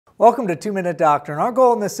Welcome to 2 Minute Doctrine. Our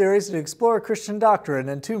goal in this series is to explore Christian doctrine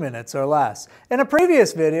in 2 minutes or less. In a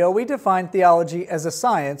previous video, we defined theology as a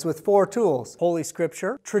science with 4 tools: Holy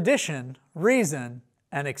Scripture, tradition, reason,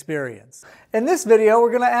 and experience. In this video,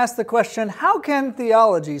 we're going to ask the question, how can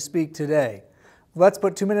theology speak today? Let's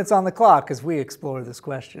put 2 minutes on the clock as we explore this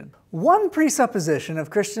question. One presupposition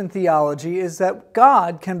of Christian theology is that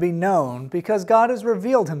God can be known because God has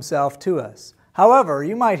revealed himself to us. However,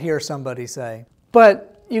 you might hear somebody say, but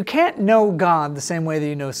you can't know God the same way that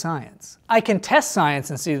you know science. I can test science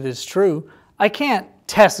and see that it's true. I can't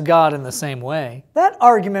test God in the same way. That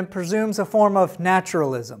argument presumes a form of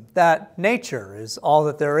naturalism, that nature is all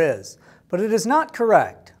that there is. But it is not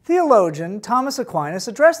correct. Theologian Thomas Aquinas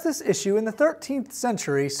addressed this issue in the 13th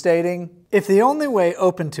century, stating, "If the only way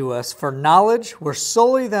open to us for knowledge were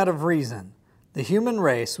solely that of reason, the human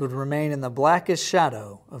race would remain in the blackest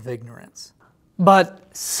shadow of ignorance."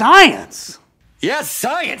 But science! Yes,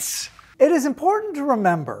 science! It is important to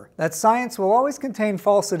remember that science will always contain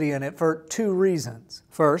falsity in it for 2 reasons.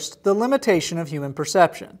 First, the limitation of human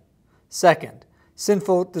perception. Second,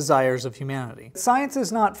 sinful desires of humanity. Science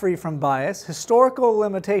is not free from bias, historical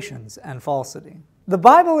limitations, and falsity. The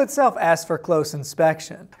Bible itself asks for close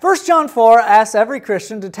inspection. 1 John 4 asks every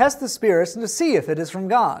Christian to test the spirits and to see if it is from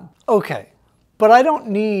God. Okay, but I don't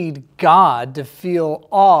need God to feel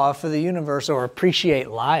awe for the universe or appreciate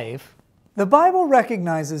life. The Bible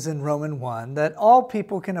recognizes in Romans 1 that all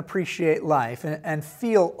people can appreciate life and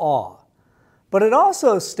feel awe. But it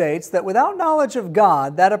also states that without knowledge of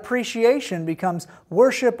God, that appreciation becomes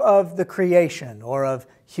worship of the creation or of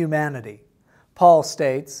humanity. Paul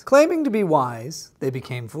states, "Claiming to be wise, they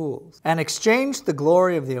became fools, and exchanged the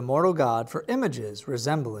glory of the immortal God for images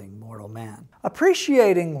resembling mortal man."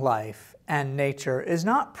 Appreciating life and nature is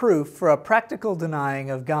not proof for a practical denying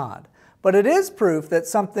of God, but it is proof that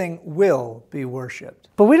something will be worshipped.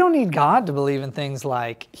 But we don't need God to believe in things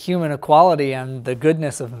like human equality and the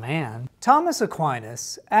goodness of man. Thomas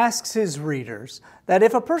Aquinas asks his readers that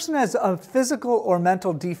if a person has a physical or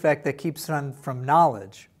mental defect that keeps them from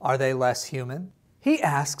knowledge, are they less human? He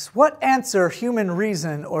asks what answer human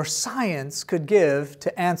reason or science could give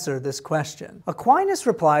to answer this question. Aquinas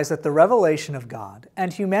replies that the revelation of God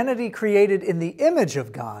and humanity created in the image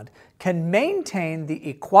of God can maintain the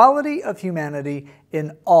equality of humanity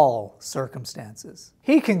in all circumstances.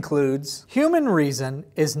 He concludes, human reason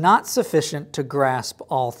is not sufficient to grasp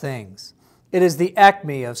all things. It is the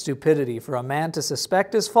acme of stupidity for a man to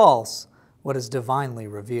suspect as false what is divinely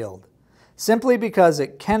revealed, simply because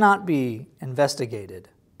it cannot be investigated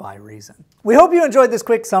by reason. We hope you enjoyed this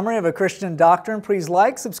quick summary of a Christian doctrine. Please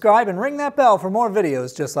like, subscribe, and ring that bell for more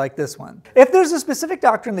videos just like this one. If there's a specific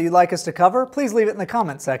doctrine that you'd like us to cover, please leave it in the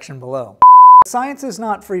comment section below. Science is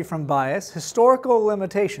not free from bias, historical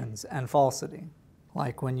limitations, and falsity.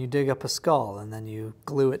 Like when you dig up a skull and then you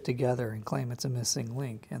glue it together and claim it's a missing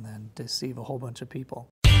link and then deceive a whole bunch of people.